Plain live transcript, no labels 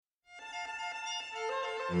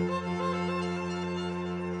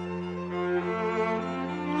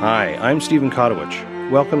Hi, I'm Stephen Kotowich.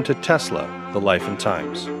 Welcome to Tesla, The Life and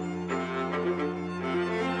Times.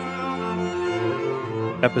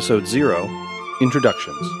 Episode 0,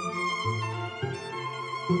 Introductions.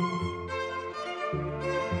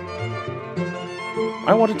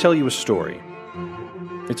 I want to tell you a story.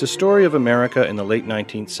 It's a story of America in the late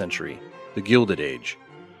 19th century, the Gilded Age.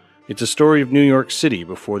 It's a story of New York City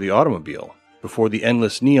before the automobile, before the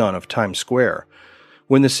endless neon of Times Square,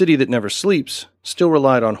 when the city that never sleeps still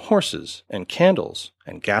relied on horses and candles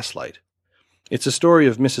and gaslight. It's a story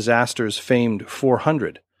of Mrs. Astor's famed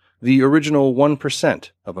 400, the original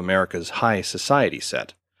 1% of America's high society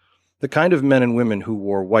set, the kind of men and women who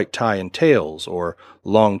wore white tie and tails or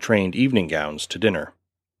long-trained evening gowns to dinner.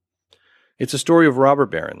 It's a story of robber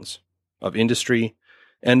barons, of industry,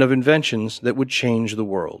 and of inventions that would change the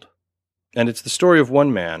world. And it's the story of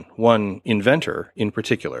one man, one inventor in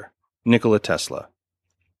particular, Nikola Tesla.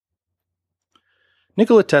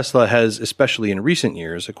 Nikola Tesla has, especially in recent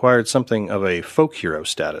years, acquired something of a folk hero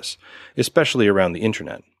status, especially around the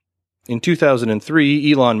internet. In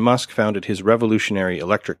 2003, Elon Musk founded his revolutionary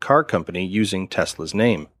electric car company using Tesla's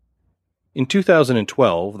name. In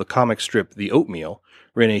 2012, the comic strip The Oatmeal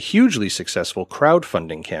ran a hugely successful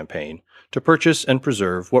crowdfunding campaign to purchase and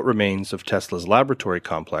preserve what remains of Tesla's laboratory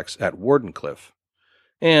complex at Wardenclyffe.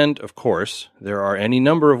 And, of course, there are any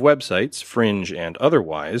number of websites, fringe and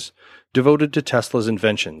otherwise, devoted to Tesla's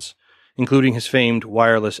inventions, including his famed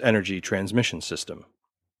wireless energy transmission system.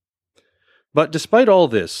 But despite all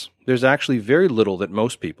this, there's actually very little that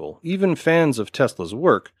most people, even fans of Tesla's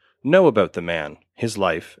work, know about the man, his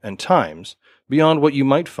life, and times, beyond what you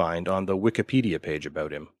might find on the Wikipedia page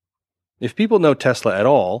about him. If people know Tesla at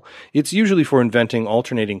all, it's usually for inventing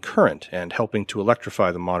alternating current and helping to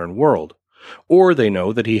electrify the modern world. Or they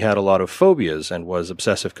know that he had a lot of phobias and was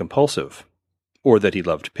obsessive-compulsive. Or that he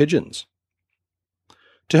loved pigeons.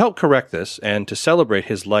 To help correct this, and to celebrate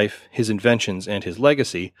his life, his inventions, and his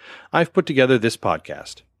legacy, I've put together this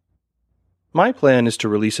podcast. My plan is to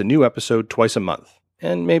release a new episode twice a month,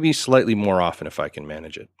 and maybe slightly more often if I can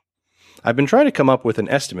manage it. I've been trying to come up with an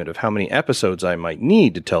estimate of how many episodes I might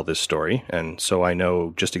need to tell this story, and so I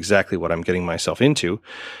know just exactly what I'm getting myself into,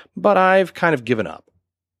 but I've kind of given up.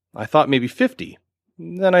 I thought maybe 50,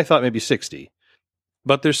 then I thought maybe 60.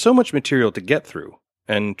 But there's so much material to get through,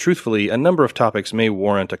 and truthfully, a number of topics may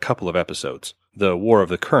warrant a couple of episodes, the War of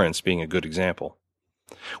the Currents being a good example.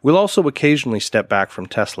 We'll also occasionally step back from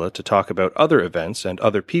Tesla to talk about other events and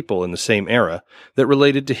other people in the same era that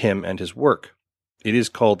related to him and his work. It is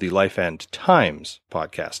called the Life and Times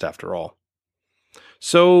podcast, after all.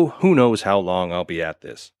 So, who knows how long I'll be at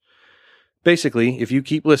this. Basically, if you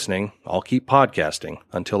keep listening, I'll keep podcasting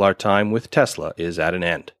until our time with Tesla is at an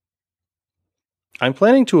end. I'm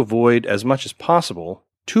planning to avoid, as much as possible,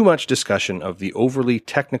 too much discussion of the overly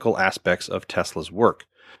technical aspects of Tesla's work.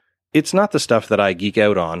 It's not the stuff that I geek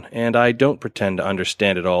out on, and I don't pretend to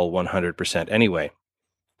understand it all 100% anyway.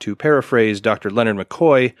 To paraphrase Dr. Leonard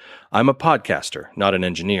McCoy, I'm a podcaster, not an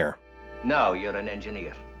engineer. No, you're an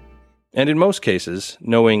engineer. And in most cases,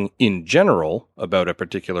 knowing in general about a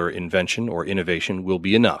particular invention or innovation will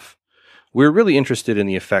be enough. We're really interested in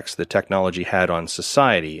the effects that technology had on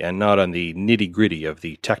society and not on the nitty-gritty of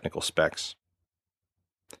the technical specs.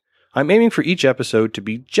 I'm aiming for each episode to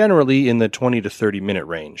be generally in the 20 to 30 minute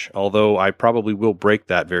range, although I probably will break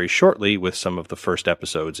that very shortly with some of the first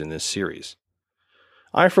episodes in this series.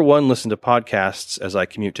 I, for one, listen to podcasts as I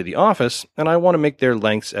commute to the office, and I want to make their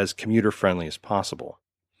lengths as commuter-friendly as possible.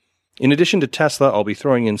 In addition to Tesla, I'll be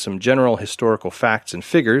throwing in some general historical facts and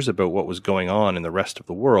figures about what was going on in the rest of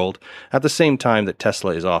the world at the same time that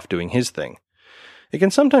Tesla is off doing his thing. It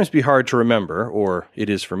can sometimes be hard to remember, or it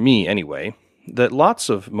is for me anyway, that lots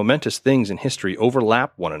of momentous things in history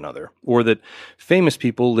overlap one another, or that famous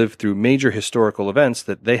people lived through major historical events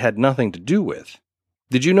that they had nothing to do with.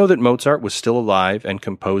 Did you know that Mozart was still alive and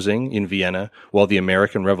composing in Vienna while the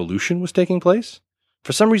American Revolution was taking place?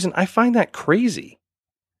 For some reason, I find that crazy.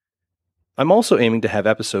 I'm also aiming to have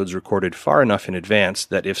episodes recorded far enough in advance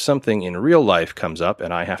that if something in real life comes up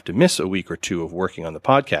and I have to miss a week or two of working on the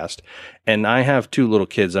podcast, and I have 2 little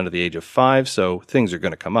kids under the age of 5, so things are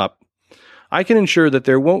going to come up, I can ensure that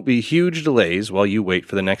there won't be huge delays while you wait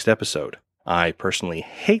for the next episode. I personally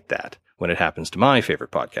hate that when it happens to my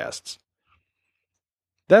favorite podcasts.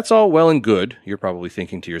 That's all well and good, you're probably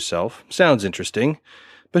thinking to yourself. Sounds interesting.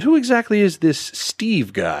 But who exactly is this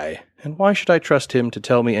Steve guy, and why should I trust him to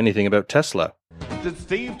tell me anything about Tesla? Did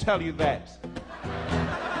Steve tell you that?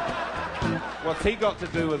 What's he got to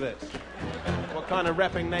do with it? What kind of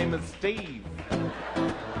rapping name is Steve?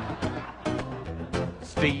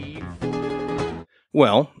 Steve.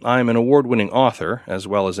 Well, I'm an award-winning author, as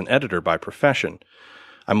well as an editor by profession.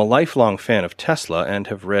 I'm a lifelong fan of Tesla and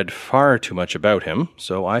have read far too much about him,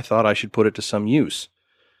 so I thought I should put it to some use.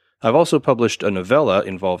 I've also published a novella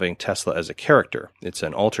involving Tesla as a character. It's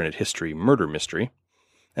an alternate history murder mystery.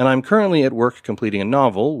 And I'm currently at work completing a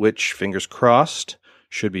novel, which, fingers crossed,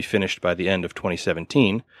 should be finished by the end of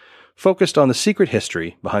 2017, focused on the secret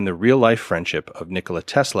history behind the real-life friendship of Nikola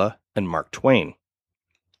Tesla and Mark Twain.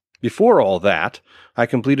 Before all that, I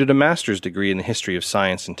completed a master's degree in the history of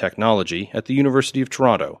science and technology at the University of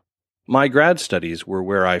Toronto. My grad studies were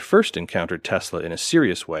where I first encountered Tesla in a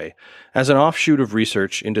serious way, as an offshoot of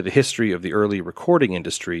research into the history of the early recording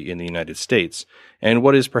industry in the United States, and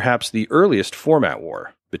what is perhaps the earliest format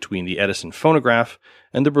war between the Edison phonograph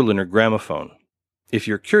and the Berliner gramophone. If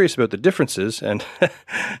you're curious about the differences, and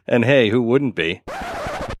hey, who wouldn't be,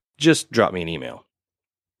 just drop me an email.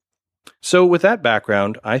 So with that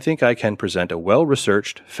background, I think I can present a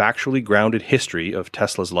well-researched, factually grounded history of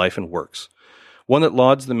Tesla's life and works, one that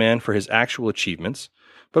lauds the man for his actual achievements,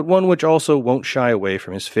 but one which also won't shy away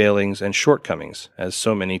from his failings and shortcomings, as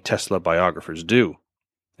so many Tesla biographers do.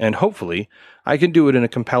 And hopefully, I can do it in a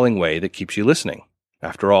compelling way that keeps you listening.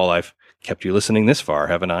 After all, I've kept you listening this far,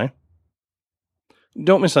 haven't I?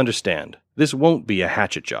 Don't misunderstand. This won't be a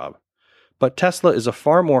hatchet job. But Tesla is a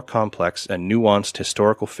far more complex and nuanced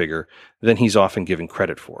historical figure than he's often given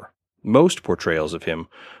credit for. Most portrayals of him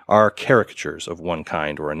are caricatures of one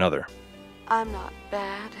kind or another. I'm not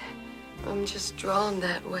bad. I'm just drawn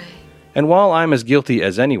that way. And while I'm as guilty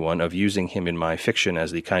as anyone of using him in my fiction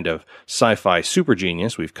as the kind of sci-fi super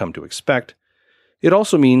genius we've come to expect, it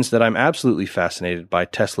also means that I'm absolutely fascinated by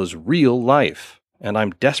Tesla's real life, and I'm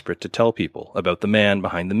desperate to tell people about the man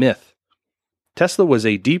behind the myth. Tesla was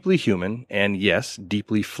a deeply human, and yes,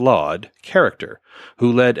 deeply flawed, character who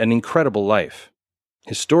led an incredible life.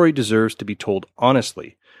 His story deserves to be told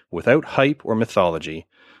honestly, without hype or mythology,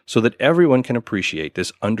 so that everyone can appreciate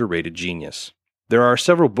this underrated genius. There are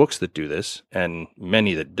several books that do this, and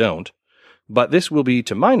many that don't, but this will be,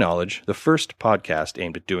 to my knowledge, the first podcast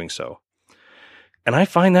aimed at doing so. And I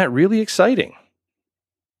find that really exciting.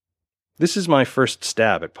 This is my first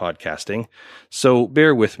stab at podcasting, so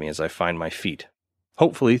bear with me as I find my feet.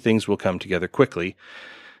 Hopefully things will come together quickly,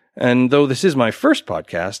 and though this is my first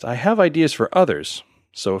podcast, I have ideas for others,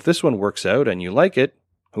 so if this one works out and you like it,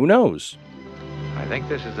 who knows? I think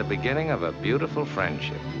this is the beginning of a beautiful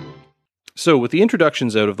friendship. So, with the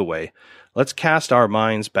introductions out of the way, let's cast our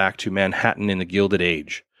minds back to Manhattan in the Gilded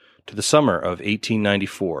Age, to the summer of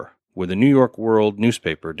 1894, where the New York World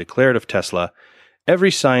newspaper declared of Tesla,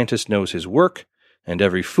 "Every scientist knows his work, and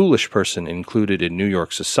every foolish person included in New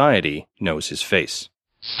York society knows his face."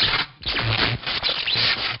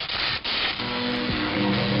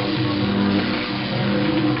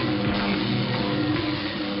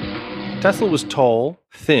 Tesla was tall,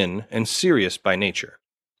 thin, and serious by nature.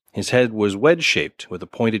 His head was wedge-shaped with a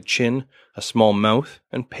pointed chin, a small mouth,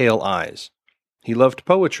 and pale eyes. He loved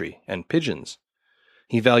poetry and pigeons.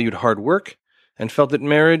 He valued hard work and felt that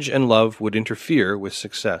marriage and love would interfere with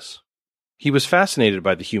success. He was fascinated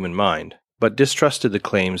by the human mind, but distrusted the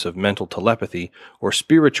claims of mental telepathy or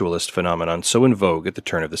spiritualist phenomenon so in vogue at the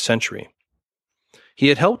turn of the century. He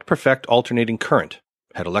had helped perfect alternating current,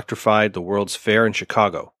 had electrified the World's Fair in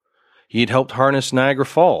Chicago. He had helped harness Niagara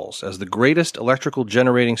Falls as the greatest electrical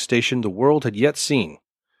generating station the world had yet seen.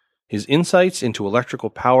 His insights into electrical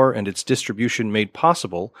power and its distribution made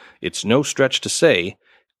possible, it's no stretch to say,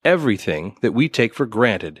 everything that we take for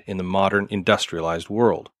granted in the modern industrialized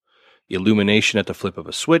world. Illumination at the flip of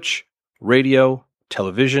a switch, radio,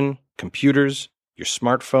 television, computers, your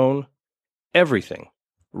smartphone, everything,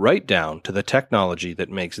 right down to the technology that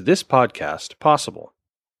makes this podcast possible.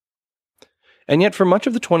 And yet for much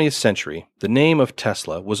of the 20th century, the name of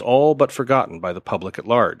Tesla was all but forgotten by the public at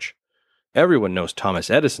large. Everyone knows Thomas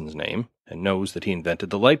Edison's name, and knows that he invented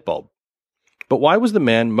the light bulb. But why was the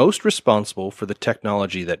man most responsible for the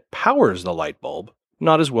technology that powers the light bulb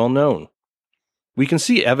not as well known? We can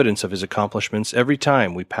see evidence of his accomplishments every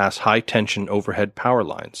time we pass high-tension overhead power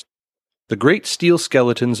lines. The great steel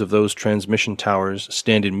skeletons of those transmission towers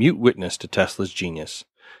stand in mute witness to Tesla's genius,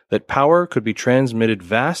 that power could be transmitted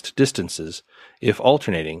vast distances if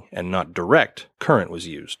alternating and not direct current was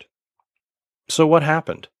used. So what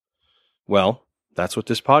happened? Well, that's what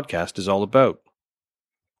this podcast is all about.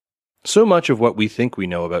 So much of what we think we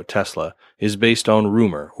know about Tesla is based on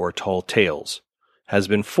rumor or tall tales, has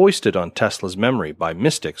been foisted on Tesla's memory by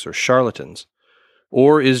mystics or charlatans,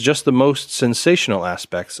 or is just the most sensational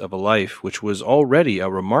aspects of a life which was already a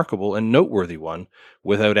remarkable and noteworthy one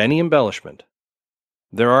without any embellishment.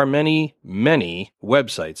 There are many, many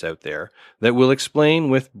websites out there that will explain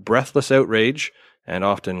with breathless outrage and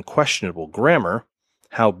often questionable grammar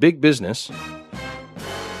how big business,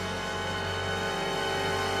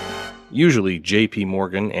 usually J.P.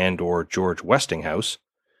 Morgan and or George Westinghouse,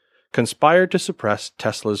 conspired to suppress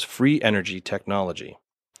Tesla's free energy technology,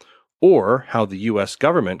 or how the U.S.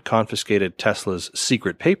 government confiscated Tesla's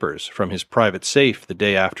secret papers from his private safe the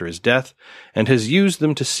day after his death and has used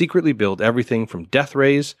them to secretly build everything from death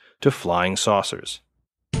rays to flying saucers.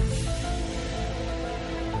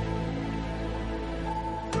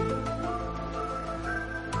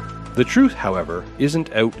 The truth, however,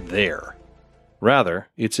 isn't out there. Rather,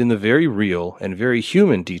 it's in the very real and very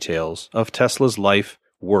human details of Tesla's life,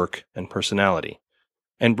 work, and personality.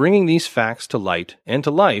 And bringing these facts to light and to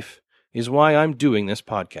life is why I'm doing this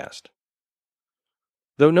podcast.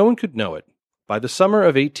 Though no one could know it, by the summer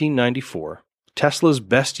of 1894, Tesla's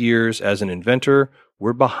best years as an inventor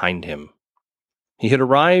were behind him. He had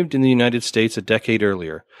arrived in the United States a decade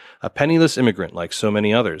earlier, a penniless immigrant like so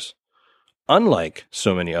many others. Unlike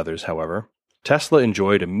so many others, however, Tesla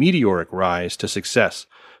enjoyed a meteoric rise to success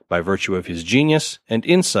by virtue of his genius and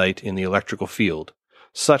insight in the electrical field,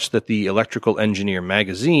 such that the Electrical Engineer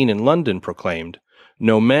magazine in London proclaimed,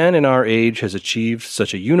 "No man in our age has achieved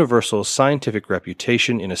such a universal scientific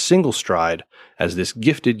reputation in a single stride as this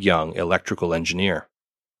gifted young electrical engineer."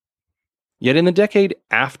 Yet in the decade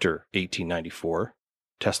after 1894,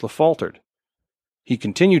 Tesla faltered. He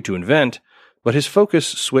continued to invent, but his focus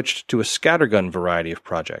switched to a scattergun variety of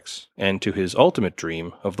projects, and to his ultimate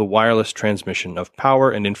dream of the wireless transmission of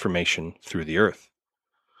power and information through the Earth.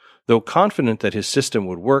 Though confident that his system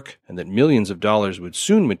would work and that millions of dollars would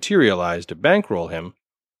soon materialize to bankroll him,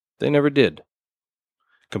 they never did.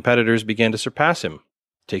 Competitors began to surpass him,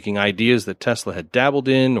 taking ideas that Tesla had dabbled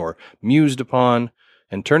in or mused upon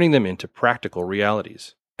and turning them into practical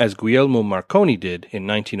realities, as Guglielmo Marconi did in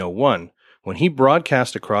 1901 when he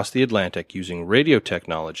broadcast across the Atlantic using radio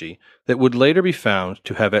technology that would later be found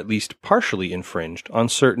to have at least partially infringed on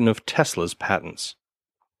certain of Tesla's patents.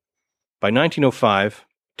 By 1905,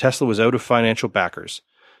 Tesla was out of financial backers,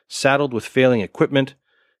 saddled with failing equipment,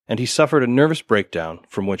 and he suffered a nervous breakdown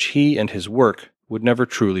from which he and his work would never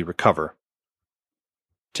truly recover.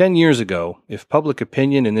 10 years ago, if public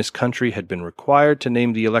opinion in this country had been required to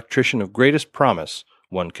name the electrician of greatest promise,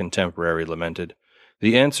 one contemporary lamented,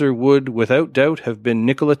 the answer would without doubt have been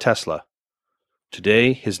Nikola Tesla.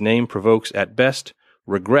 Today, his name provokes at best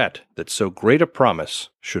regret that so great a promise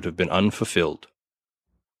should have been unfulfilled.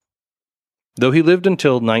 Though he lived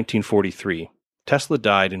until 1943, Tesla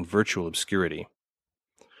died in virtual obscurity.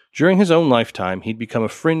 During his own lifetime, he'd become a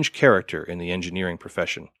fringe character in the engineering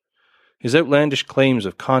profession. His outlandish claims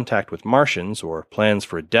of contact with Martians or plans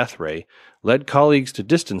for a death ray led colleagues to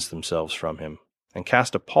distance themselves from him and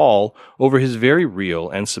cast a pall over his very real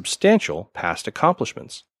and substantial past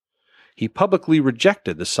accomplishments. He publicly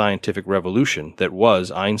rejected the scientific revolution that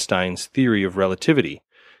was Einstein's theory of relativity,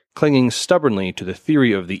 clinging stubbornly to the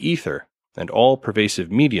theory of the ether and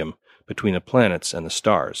all-pervasive medium between the planets and the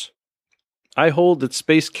stars. "I hold that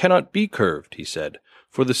space cannot be curved," he said,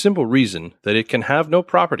 "for the simple reason that it can have no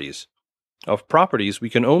properties. Of properties we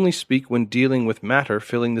can only speak when dealing with matter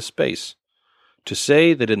filling the space. To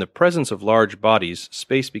say that in the presence of large bodies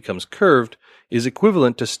space becomes curved is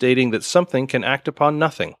equivalent to stating that something can act upon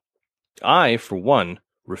nothing. I, for one,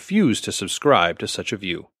 refuse to subscribe to such a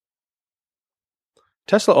view."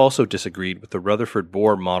 Tesla also disagreed with the Rutherford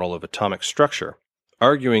Bohr model of atomic structure,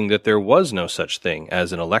 arguing that there was no such thing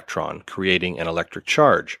as an electron creating an electric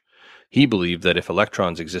charge. He believed that if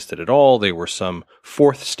electrons existed at all, they were some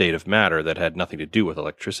fourth state of matter that had nothing to do with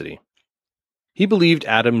electricity. He believed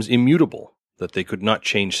atoms immutable, that they could not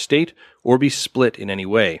change state or be split in any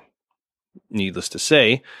way. Needless to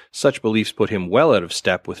say, such beliefs put him well out of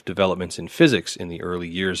step with developments in physics in the early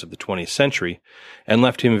years of the 20th century, and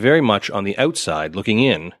left him very much on the outside looking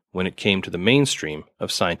in when it came to the mainstream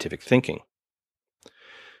of scientific thinking.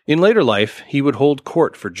 In later life, he would hold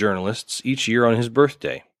court for journalists each year on his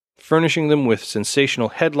birthday, furnishing them with sensational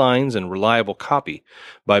headlines and reliable copy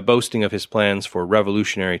by boasting of his plans for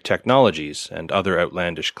revolutionary technologies and other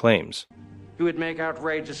outlandish claims. He would make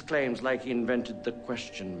outrageous claims like he invented the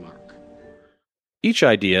question mark. Each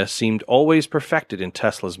idea seemed always perfected in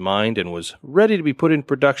Tesla's mind and was ready to be put in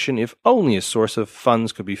production if only a source of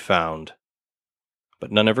funds could be found.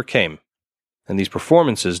 But none ever came, and these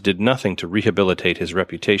performances did nothing to rehabilitate his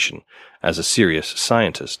reputation as a serious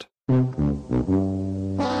scientist.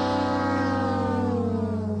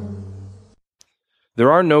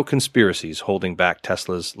 There are no conspiracies holding back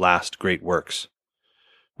Tesla's last great works.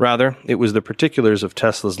 Rather, it was the particulars of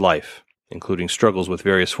Tesla's life, including struggles with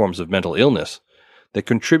various forms of mental illness, that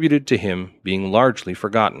contributed to him being largely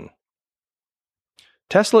forgotten.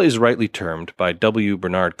 Tesla is rightly termed by W.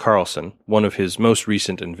 Bernard Carlson, one of his most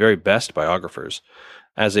recent and very best biographers,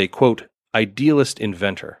 as a, quote, idealist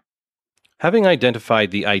inventor. Having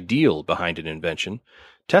identified the ideal behind an invention,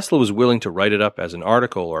 Tesla was willing to write it up as an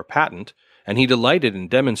article or patent, and he delighted in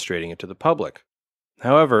demonstrating it to the public.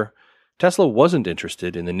 However, Tesla wasn't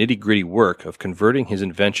interested in the nitty-gritty work of converting his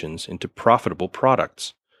inventions into profitable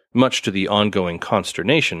products, much to the ongoing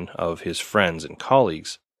consternation of his friends and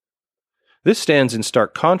colleagues. This stands in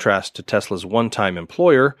stark contrast to Tesla's one-time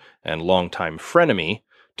employer and long-time frenemy,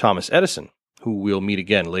 Thomas Edison, who we'll meet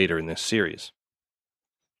again later in this series.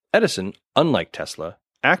 Edison, unlike Tesla,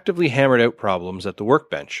 actively hammered out problems at the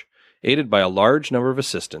workbench, aided by a large number of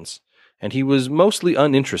assistants, and he was mostly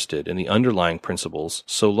uninterested in the underlying principles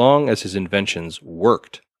so long as his inventions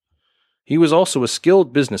worked. He was also a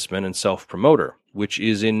skilled businessman and self-promoter, which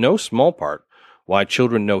is in no small part why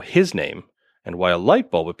children know his name and why a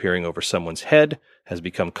light bulb appearing over someone's head has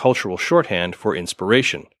become cultural shorthand for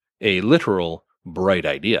inspiration, a literal bright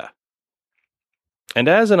idea. And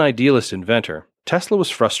as an idealist inventor, Tesla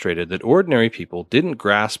was frustrated that ordinary people didn't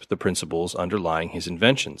grasp the principles underlying his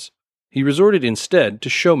inventions. He resorted instead to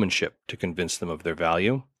showmanship to convince them of their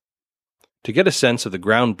value. To get a sense of the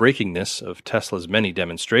groundbreakingness of Tesla's many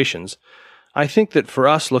demonstrations, I think that for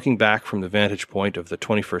us looking back from the vantage point of the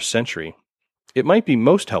 21st century, it might be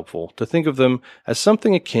most helpful to think of them as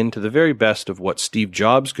something akin to the very best of what Steve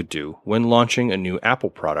Jobs could do when launching a new Apple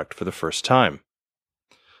product for the first time.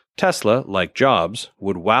 Tesla, like Jobs,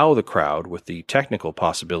 would wow the crowd with the technical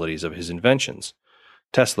possibilities of his inventions.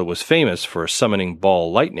 Tesla was famous for summoning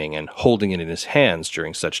ball lightning and holding it in his hands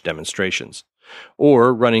during such demonstrations,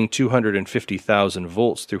 or running 250,000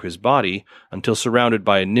 volts through his body until surrounded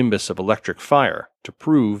by a nimbus of electric fire to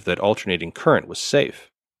prove that alternating current was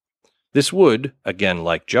safe. This would, again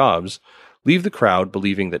like Jobs, leave the crowd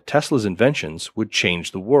believing that Tesla's inventions would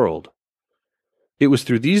change the world. It was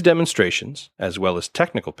through these demonstrations, as well as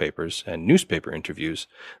technical papers and newspaper interviews,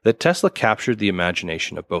 that Tesla captured the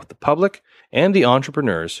imagination of both the public and the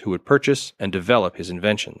entrepreneurs who would purchase and develop his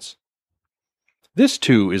inventions. This,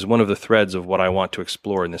 too, is one of the threads of what I want to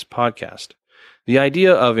explore in this podcast, the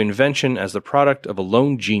idea of invention as the product of a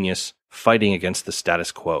lone genius fighting against the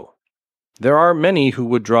status quo. There are many who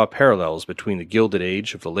would draw parallels between the Gilded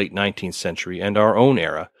Age of the late 19th century and our own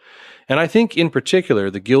era, and I think in particular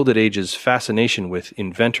the Gilded Age's fascination with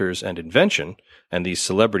inventors and invention, and the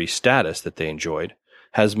celebrity status that they enjoyed,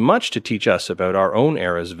 has much to teach us about our own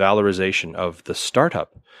era's valorization of the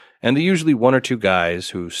startup, and the usually one or two guys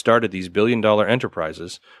who started these billion-dollar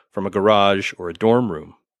enterprises from a garage or a dorm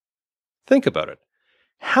room. Think about it.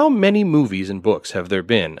 How many movies and books have there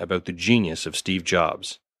been about the genius of Steve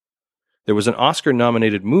Jobs? There was an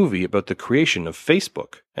Oscar-nominated movie about the creation of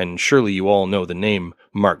Facebook, and surely you all know the name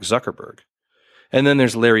Mark Zuckerberg. And then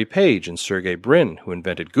there's Larry Page and Sergey Brin, who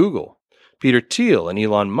invented Google, Peter Thiel and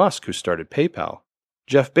Elon Musk, who started PayPal,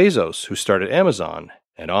 Jeff Bezos, who started Amazon,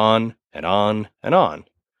 and on and on and on.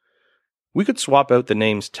 We could swap out the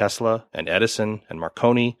names Tesla and Edison and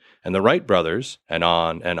Marconi and the Wright brothers, and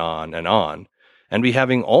on and on and on, and be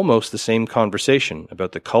having almost the same conversation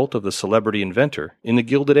about the cult of the celebrity inventor in the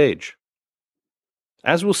Gilded Age.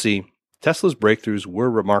 As we'll see, Tesla's breakthroughs were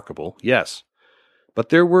remarkable, yes, but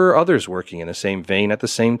there were others working in the same vein at the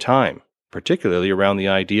same time, particularly around the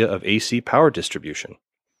idea of AC power distribution.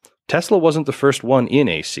 Tesla wasn't the first one in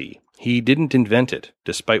AC. He didn't invent it,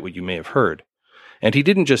 despite what you may have heard. And he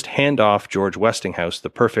didn't just hand off George Westinghouse the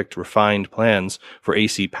perfect, refined plans for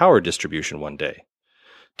AC power distribution one day.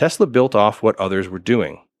 Tesla built off what others were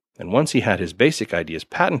doing, and once he had his basic ideas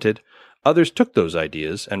patented, others took those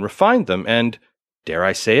ideas and refined them and, dare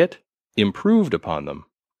I say it, improved upon them.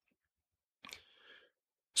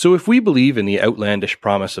 So if we believe in the outlandish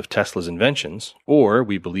promise of Tesla's inventions, or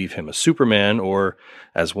we believe him a Superman, or,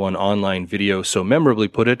 as one online video so memorably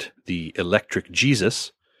put it, the electric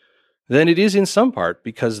Jesus, then it is in some part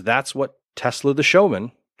because that's what Tesla the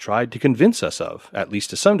showman tried to convince us of, at least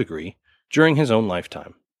to some degree, during his own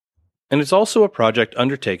lifetime. And it's also a project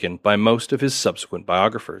undertaken by most of his subsequent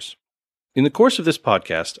biographers. In the course of this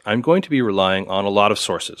podcast, I'm going to be relying on a lot of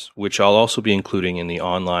sources, which I'll also be including in the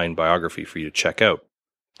online biography for you to check out.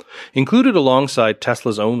 Included alongside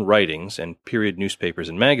Tesla's own writings and period newspapers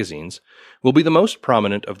and magazines will be the most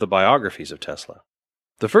prominent of the biographies of Tesla.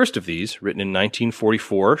 The first of these, written in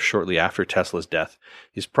 1944, shortly after Tesla's death,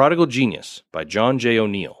 is Prodigal Genius by John J.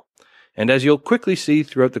 O'Neill. And as you'll quickly see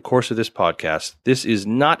throughout the course of this podcast, this is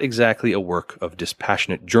not exactly a work of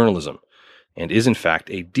dispassionate journalism, and is in fact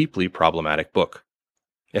a deeply problematic book.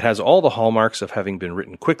 It has all the hallmarks of having been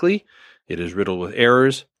written quickly. It is riddled with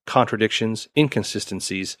errors, contradictions,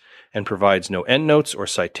 inconsistencies, and provides no endnotes or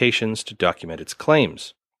citations to document its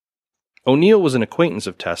claims. O'Neill was an acquaintance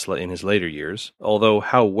of Tesla in his later years, although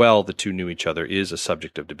how well the two knew each other is a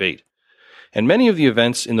subject of debate. And many of the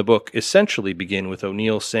events in the book essentially begin with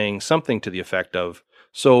O'Neill saying something to the effect of,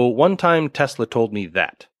 "So one time Tesla told me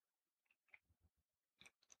that."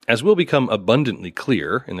 As will become abundantly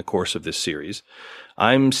clear in the course of this series,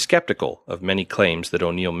 I'm skeptical of many claims that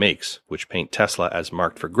O'Neill makes, which paint Tesla as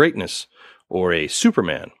marked for greatness, or a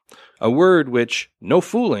Superman, a word which, no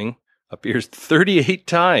fooling, appears 38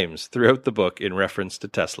 times throughout the book in reference to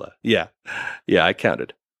Tesla. Yeah, I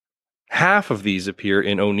counted. Half of these appear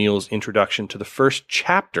in O'Neill's introduction to the first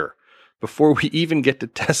chapter, before we even get to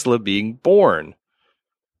Tesla being born.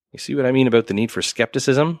 You see what I mean about the need for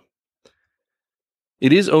skepticism?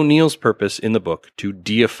 It is O'Neill's purpose in the book to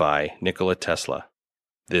deify Nikola Tesla.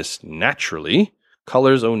 This naturally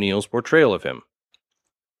colors O'Neill's portrayal of him.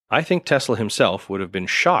 I think Tesla himself would have been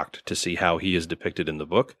shocked to see how he is depicted in the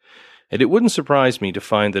book, and it wouldn't surprise me to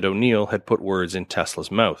find that O'Neill had put words in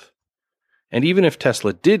Tesla's mouth. And even if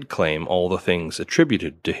Tesla did claim all the things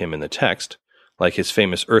attributed to him in the text, like his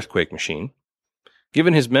famous earthquake machine,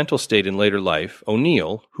 given his mental state in later life,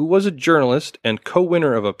 O'Neill, who was a journalist and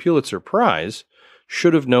co-winner of a Pulitzer Prize,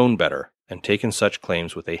 should have known better and taken such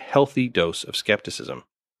claims with a healthy dose of skepticism.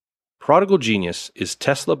 Prodigal Genius is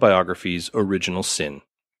Tesla biography's original sin,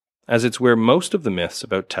 as it's where most of the myths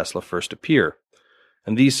about Tesla first appear,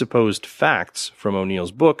 and these supposed facts from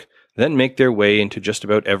O'Neill's book then make their way into just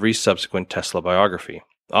about every subsequent Tesla biography,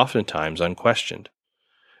 oftentimes unquestioned.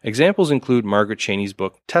 Examples include Margaret Cheney's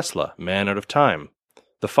book Tesla, Man Out of Time,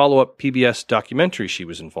 the follow-up PBS documentary she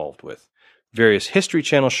was involved with, various History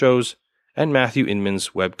Channel shows, and Matthew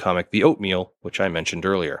Inman's webcomic The Oatmeal, which I mentioned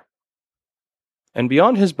earlier. And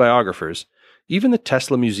beyond his biographers, even the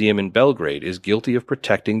Tesla Museum in Belgrade is guilty of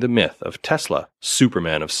protecting the myth of Tesla,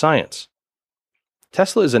 Superman of science.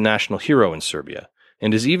 Tesla is a national hero in Serbia,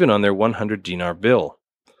 and is even on their 100-dinar bill.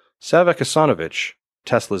 Savak Hasanovich,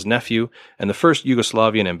 Tesla's nephew and the first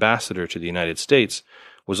Yugoslavian ambassador to the United States,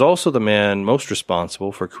 was also the man most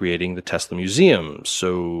responsible for creating the Tesla Museum,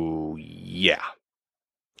 so yeah.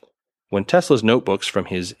 When Tesla's notebooks from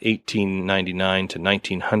his 1899 to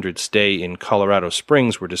 1900 stay in Colorado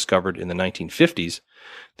Springs were discovered in the 1950s,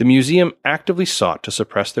 the museum actively sought to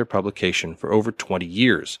suppress their publication for over 20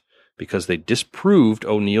 years, because they disproved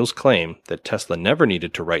O'Neill's claim that Tesla never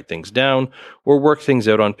needed to write things down or work things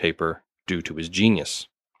out on paper due to his genius.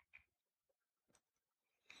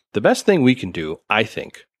 The best thing we can do, I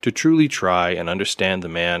think, to truly try and understand the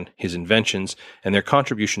man, his inventions, and their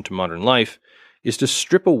contribution to modern life is to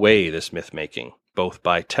strip away this myth-making, both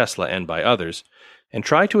by Tesla and by others, and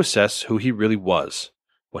try to assess who he really was,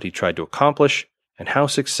 what he tried to accomplish, and how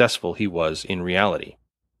successful he was in reality.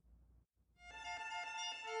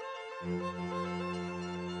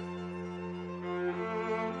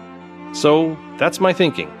 So that's my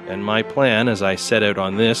thinking and my plan as I set out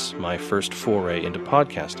on this, my first foray into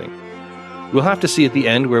podcasting. We'll have to see at the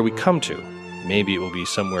end where we come to. Maybe it will be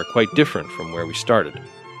somewhere quite different from where we started.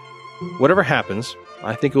 Whatever happens,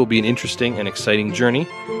 I think it will be an interesting and exciting journey.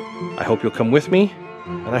 I hope you'll come with me,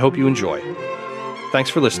 and I hope you enjoy. Thanks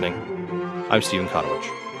for listening. I'm Stephen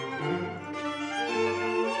Konowich.